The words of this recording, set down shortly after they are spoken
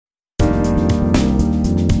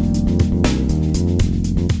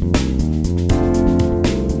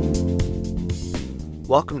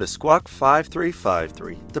Welcome to Squawk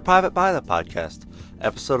 5353, the Private Pilot Podcast,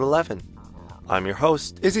 Episode 11. I'm your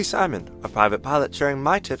host, Izzy Simon, a private pilot sharing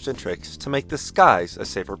my tips and tricks to make the skies a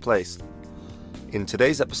safer place. In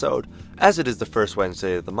today's episode, as it is the first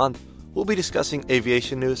Wednesday of the month, we'll be discussing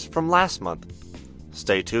aviation news from last month.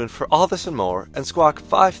 Stay tuned for all this and more and Squawk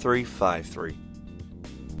 5353.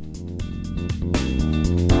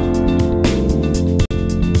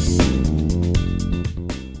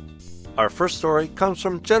 Our first story comes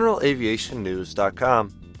from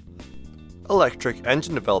GeneralAviationNews.com. Electric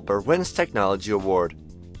engine developer wins technology award.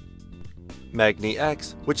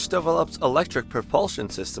 magniX, which develops electric propulsion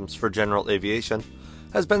systems for general aviation,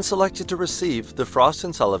 has been selected to receive the Frost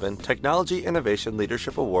 & Sullivan Technology Innovation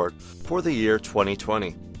Leadership Award for the year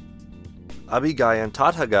 2020. Abigayan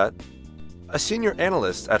Tathagat, a senior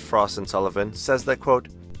analyst at Frost & Sullivan, says that, quote,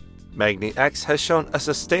 magniX has shown a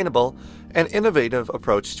sustainable and innovative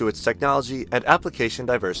approach to its technology and application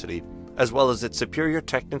diversity, as well as its superior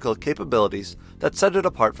technical capabilities that set it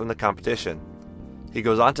apart from the competition. He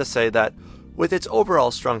goes on to say that, with its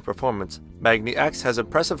overall strong performance, magniX has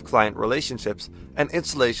impressive client relationships and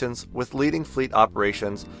installations with leading fleet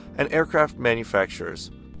operations and aircraft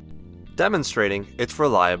manufacturers, demonstrating its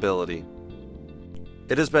reliability.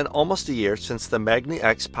 It has been almost a year since the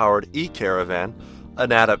magniX-powered E-Caravan,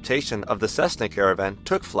 an adaptation of the Cessna Caravan,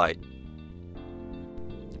 took flight.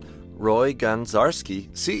 Roy Ganzarski,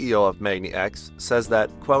 CEO of magniX, says that,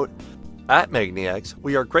 quote, at magniX,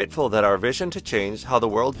 we are grateful that our vision to change how the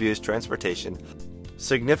world views transportation,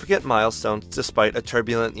 significant milestones despite a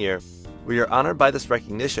turbulent year. We are honored by this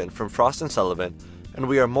recognition from Frost & Sullivan, and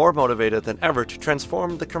we are more motivated than ever to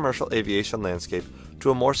transform the commercial aviation landscape to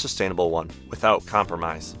a more sustainable one, without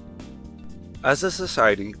compromise. As a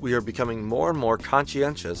society, we are becoming more and more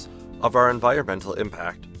conscientious of our environmental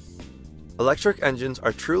impact. Electric engines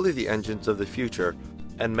are truly the engines of the future,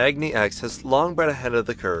 and magniX has long been ahead of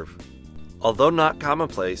the curve. Although not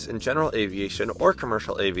commonplace in general aviation or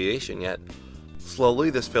commercial aviation yet, slowly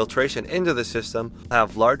this filtration into the system will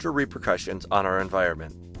have larger repercussions on our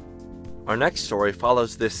environment. Our next story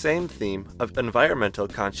follows this same theme of environmental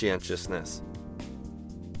conscientiousness.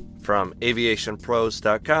 From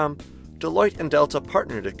aviationpros.com, Deloitte and Delta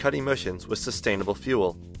partnered to cut emissions with sustainable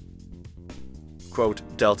fuel. Quote,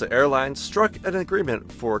 Delta Airlines struck an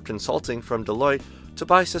agreement for consulting from Deloitte to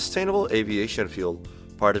buy sustainable aviation fuel,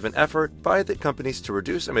 part of an effort by the companies to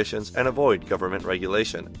reduce emissions and avoid government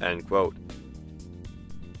regulation, end quote.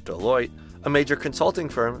 Deloitte, a major consulting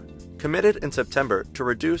firm, committed in September to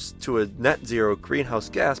reduce to a net zero greenhouse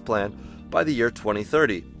gas plan by the year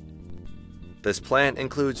 2030. This plan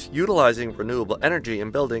includes utilizing renewable energy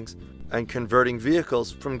in buildings and converting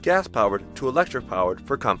vehicles from gas-powered to electric-powered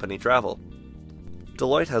for company travel.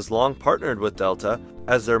 Deloitte has long partnered with Delta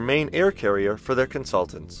as their main air carrier for their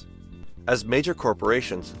consultants. As major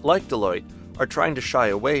corporations like Deloitte are trying to shy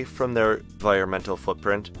away from their environmental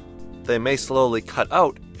footprint, they may slowly cut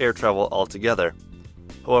out air travel altogether.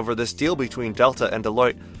 However, this deal between Delta and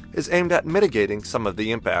Deloitte is aimed at mitigating some of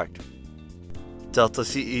the impact. Delta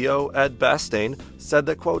CEO Ed Bastian said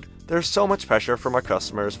that, quote, there's so much pressure from our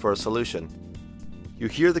customers for a solution. You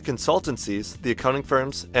hear the consultancies, the accounting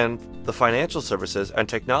firms, and the financial services and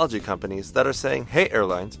technology companies that are saying, hey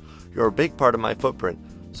airlines, you're a big part of my footprint,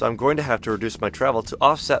 so I'm going to have to reduce my travel to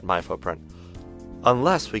offset my footprint,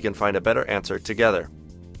 unless we can find a better answer together.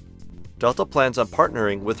 Delta plans on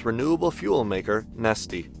partnering with renewable fuel maker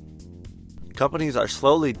Neste. Companies are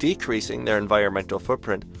slowly decreasing their environmental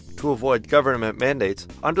footprint to avoid government mandates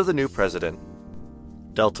under the new president.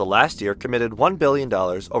 Delta last year committed $1 billion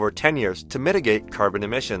over 10 years to mitigate carbon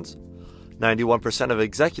emissions. 91% of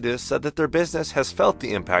executives said that their business has felt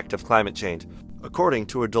the impact of climate change, according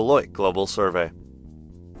to a Deloitte global survey.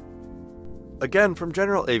 Again, from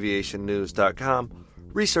GeneralAviationNews.com,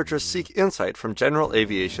 researchers seek insight from general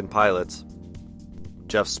aviation pilots.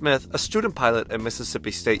 Jeff Smith, a student pilot at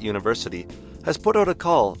Mississippi State University, has put out a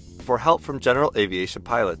call for help from general aviation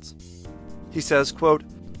pilots. He says, quote,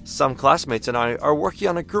 some classmates and I are working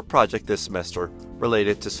on a group project this semester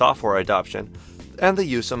related to software adoption and the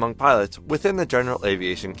use among pilots within the general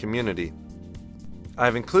aviation community. I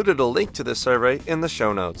have included a link to this survey in the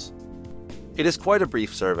show notes. It is quite a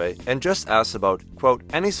brief survey and just asks about, quote,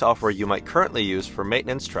 any software you might currently use for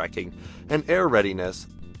maintenance tracking and air readiness,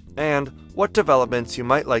 and what developments you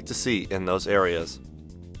might like to see in those areas.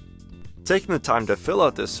 Taking the time to fill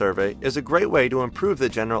out this survey is a great way to improve the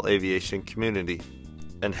general aviation community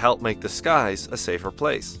and help make the skies a safer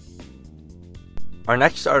place. Our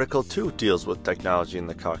next article too deals with technology in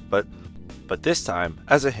the cockpit, but this time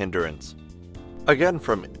as a hindrance. Again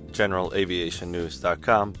from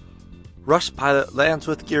GeneralAviationNews.com, Rush pilot lands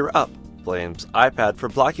with gear up, blames iPad for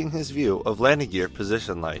blocking his view of landing gear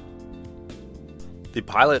position light. The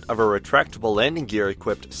pilot of a retractable landing gear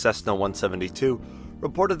equipped Cessna 172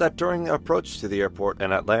 reported that during the approach to the airport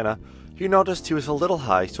in Atlanta, he noticed he was a little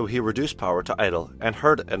high, so he reduced power to idle and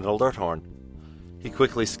heard an alert horn. He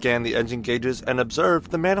quickly scanned the engine gauges and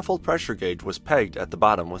observed the manifold pressure gauge was pegged at the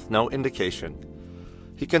bottom with no indication.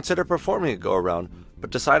 He considered performing a go-around,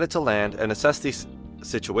 but decided to land and assess the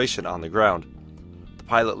situation on the ground. The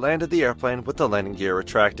pilot landed the airplane with the landing gear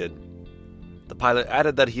retracted. The pilot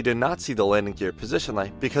added that he did not see the landing gear position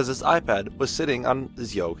light because his iPad was sitting on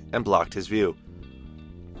his yoke and blocked his view.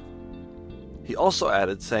 He also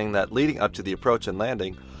added, saying that leading up to the approach and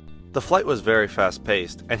landing, the flight was very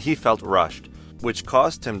fast-paced and he felt rushed, which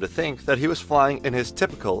caused him to think that he was flying in his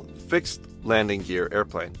typical fixed landing gear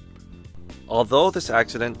airplane. Although this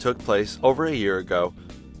accident took place over a year ago,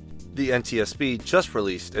 the NTSB just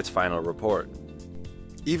released its final report.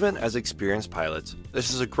 Even as experienced pilots,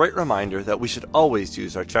 this is a great reminder that we should always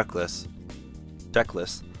use our checklists.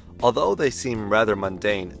 Checklists, although they seem rather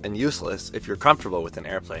mundane and useless if you're comfortable with an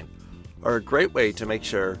airplane, are a great way to make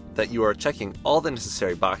sure that you are checking all the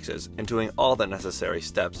necessary boxes and doing all the necessary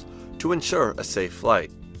steps to ensure a safe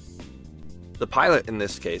flight. The pilot in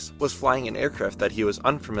this case was flying an aircraft that he was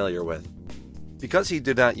unfamiliar with. Because he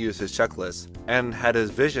did not use his checklist and had his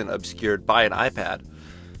vision obscured by an iPad,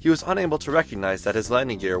 he was unable to recognize that his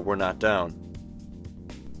landing gear were not down.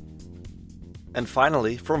 And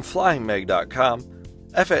finally, from FlyingMag.com,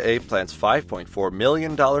 FAA plans $5.4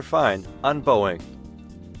 million fine on Boeing.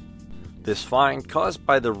 This fine, caused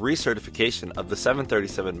by the recertification of the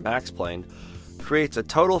 737 MAX plane, creates a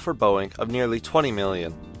total for Boeing of nearly $20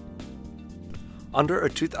 million. Under a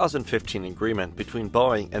 2015 agreement between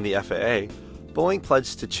Boeing and the FAA, Boeing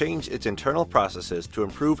pledged to change its internal processes to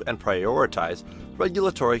improve and prioritize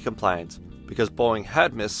regulatory compliance because Boeing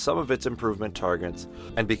had missed some of its improvement targets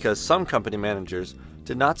and because some company managers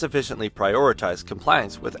did not sufficiently prioritize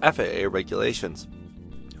compliance with FAA regulations.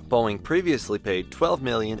 Boeing previously paid $12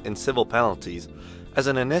 million in civil penalties as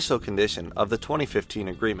an initial condition of the 2015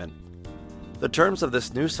 agreement. The terms of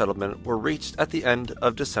this new settlement were reached at the end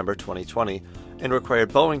of December 2020 and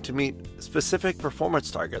required Boeing to meet specific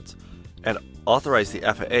performance targets and authorize the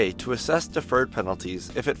FAA to assess deferred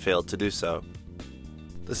penalties if it failed to do so.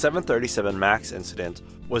 The 737 MAX incident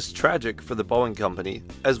was tragic for the Boeing company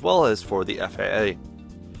as well as for the FAA.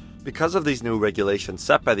 Because of these new regulations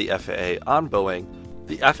set by the FAA on Boeing,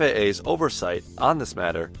 the FAA's oversight on this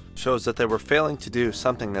matter shows that they were failing to do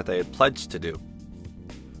something that they had pledged to do.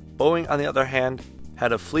 Boeing, on the other hand,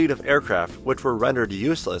 had a fleet of aircraft which were rendered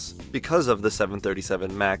useless because of the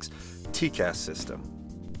 737 MAX TCAS system.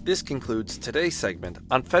 This concludes today's segment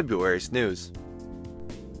on February's news.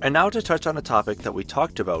 And now to touch on a topic that we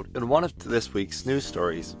talked about in one of this week's news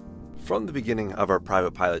stories. From the beginning of our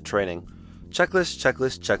private pilot training,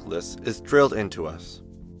 checklist is drilled into us.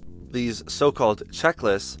 These so-called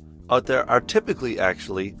checklists out there are typically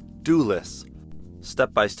actually do lists,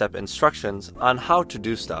 step-by-step instructions on how to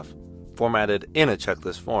do stuff, formatted in a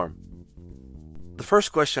checklist form. The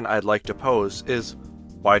first question I'd like to pose is,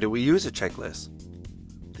 why do we use a checklist?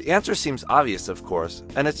 The answer seems obvious, of course,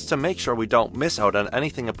 and it's to make sure we don't miss out on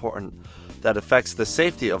anything important that affects the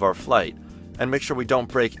safety of our flight and make sure we don't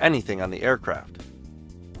break anything on the aircraft.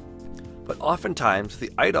 But oftentimes,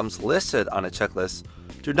 the items listed on a checklist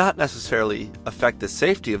do not necessarily affect the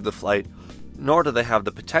safety of the flight, nor do they have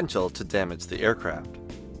the potential to damage the aircraft.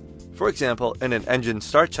 For example, in an engine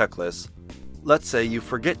start checklist, let's say you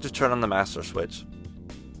forget to turn on the master switch.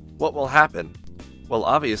 What will happen? Well,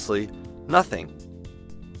 obviously, nothing.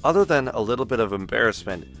 Other than a little bit of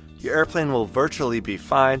embarrassment, your airplane will virtually be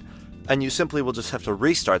fine, and you simply will just have to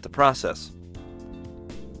restart the process.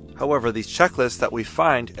 However, these checklists that we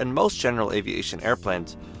find in most general aviation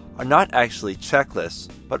airplanes are not actually checklists,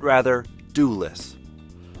 but rather do lists.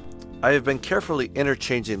 I have been carefully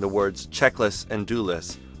interchanging the words checklists and do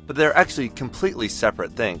lists, but they're actually completely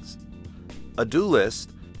separate things. A do list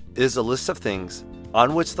is a list of things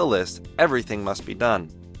on which the list everything must be done.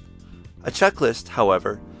 A checklist,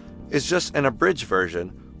 however, is just an abridged version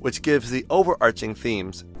which gives the overarching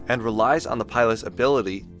themes and relies on the pilot's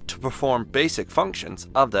ability to perform basic functions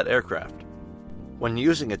of that aircraft. When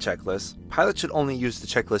using a checklist, pilots should only use the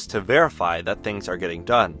checklist to verify that things are getting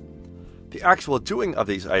done. The actual doing of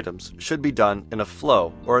these items should be done in a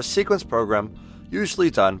flow or a sequence program, usually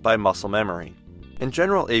done by muscle memory. In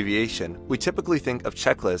general aviation, we typically think of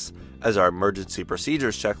checklists as our emergency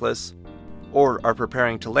procedures checklists or our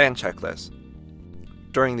preparing to land checklist.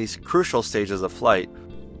 During these crucial stages of flight,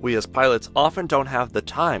 we as pilots often don't have the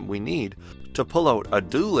time we need to pull out a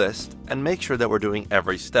do list and make sure that we're doing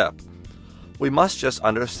every step. We must just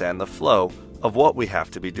understand the flow of what we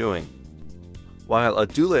have to be doing. While a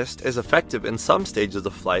do list is effective in some stages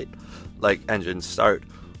of flight, like engine start,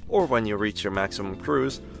 or when you reach your maximum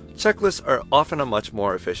cruise, checklists are often a much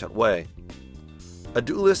more efficient way. A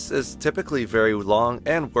do list is typically very long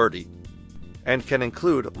and wordy, and can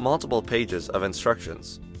include multiple pages of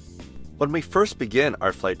instructions. When we first begin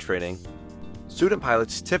our flight training, student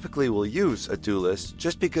pilots typically will use a do list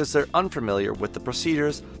just because they're unfamiliar with the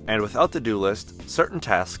procedures, and without the do list, certain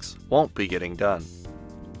tasks won't be getting done.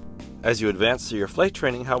 As you advance through your flight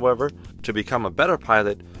training, however, to become a better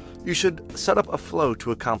pilot, you should set up a flow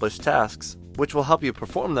to accomplish tasks, which will help you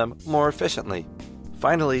perform them more efficiently.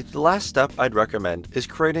 Finally, the last step I'd recommend is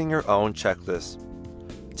creating your own checklist.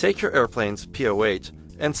 Take your airplane's POH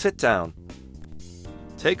and sit down.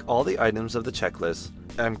 Take all the items of the checklist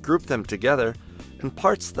and group them together in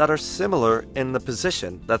parts that are similar in the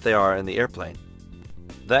position that they are in the airplane.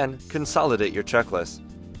 Then consolidate your checklist.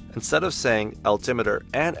 Instead of saying altimeter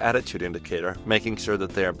and attitude indicator, making sure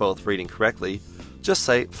that they are both reading correctly, just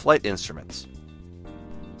say flight instruments.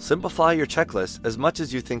 Simplify your checklist as much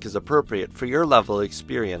as you think is appropriate for your level of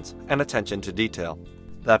experience and attention to detail.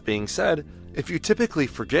 That being said, if you typically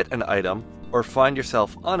forget an item or find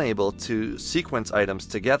yourself unable to sequence items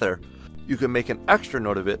together, you can make an extra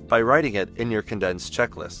note of it by writing it in your condensed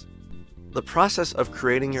checklist. The process of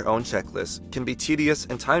creating your own checklist can be tedious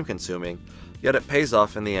and time-consuming, yet it pays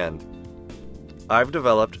off in the end. I've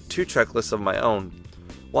developed 2 checklists of my own,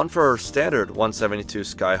 one for a standard 172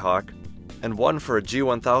 Skyhawk and one for a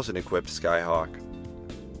G1000 equipped Skyhawk.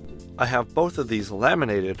 I have both of these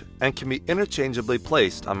laminated and can be interchangeably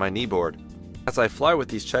placed on my kneeboard. As I fly with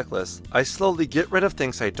these checklists, I slowly get rid of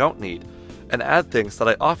things I don't need and add things that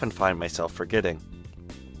I often find myself forgetting.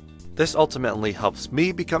 This ultimately helps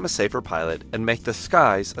me become a safer pilot and make the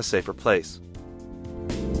skies a safer place.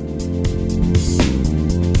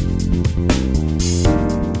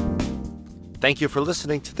 Thank you for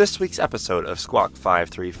listening to this week's episode of Squawk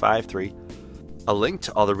 5353. A link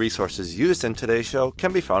to all the resources used in today's show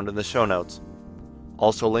can be found in the show notes.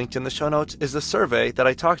 Also linked in the show notes is the survey that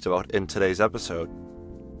I talked about in today's episode.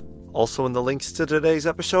 Also in the links to today's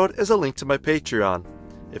episode is a link to my Patreon.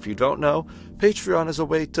 If you don't know, Patreon is a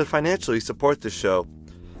way to financially support the show.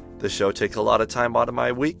 The show takes a lot of time out of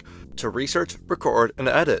my week to research, record, and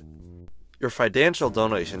edit. Your financial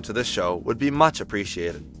donation to this show would be much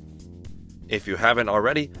appreciated. If you haven't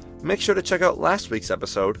already, make sure to check out last week's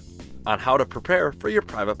episode on how to prepare for your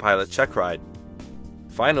private pilot check ride.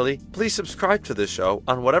 Finally, please subscribe to this show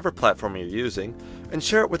on whatever platform you're using and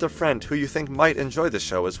share it with a friend who you think might enjoy the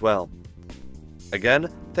show as well. Again,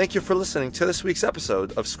 thank you for listening to this week's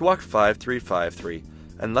episode of Squawk 5353,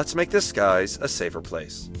 and let's make the skies a safer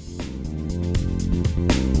place.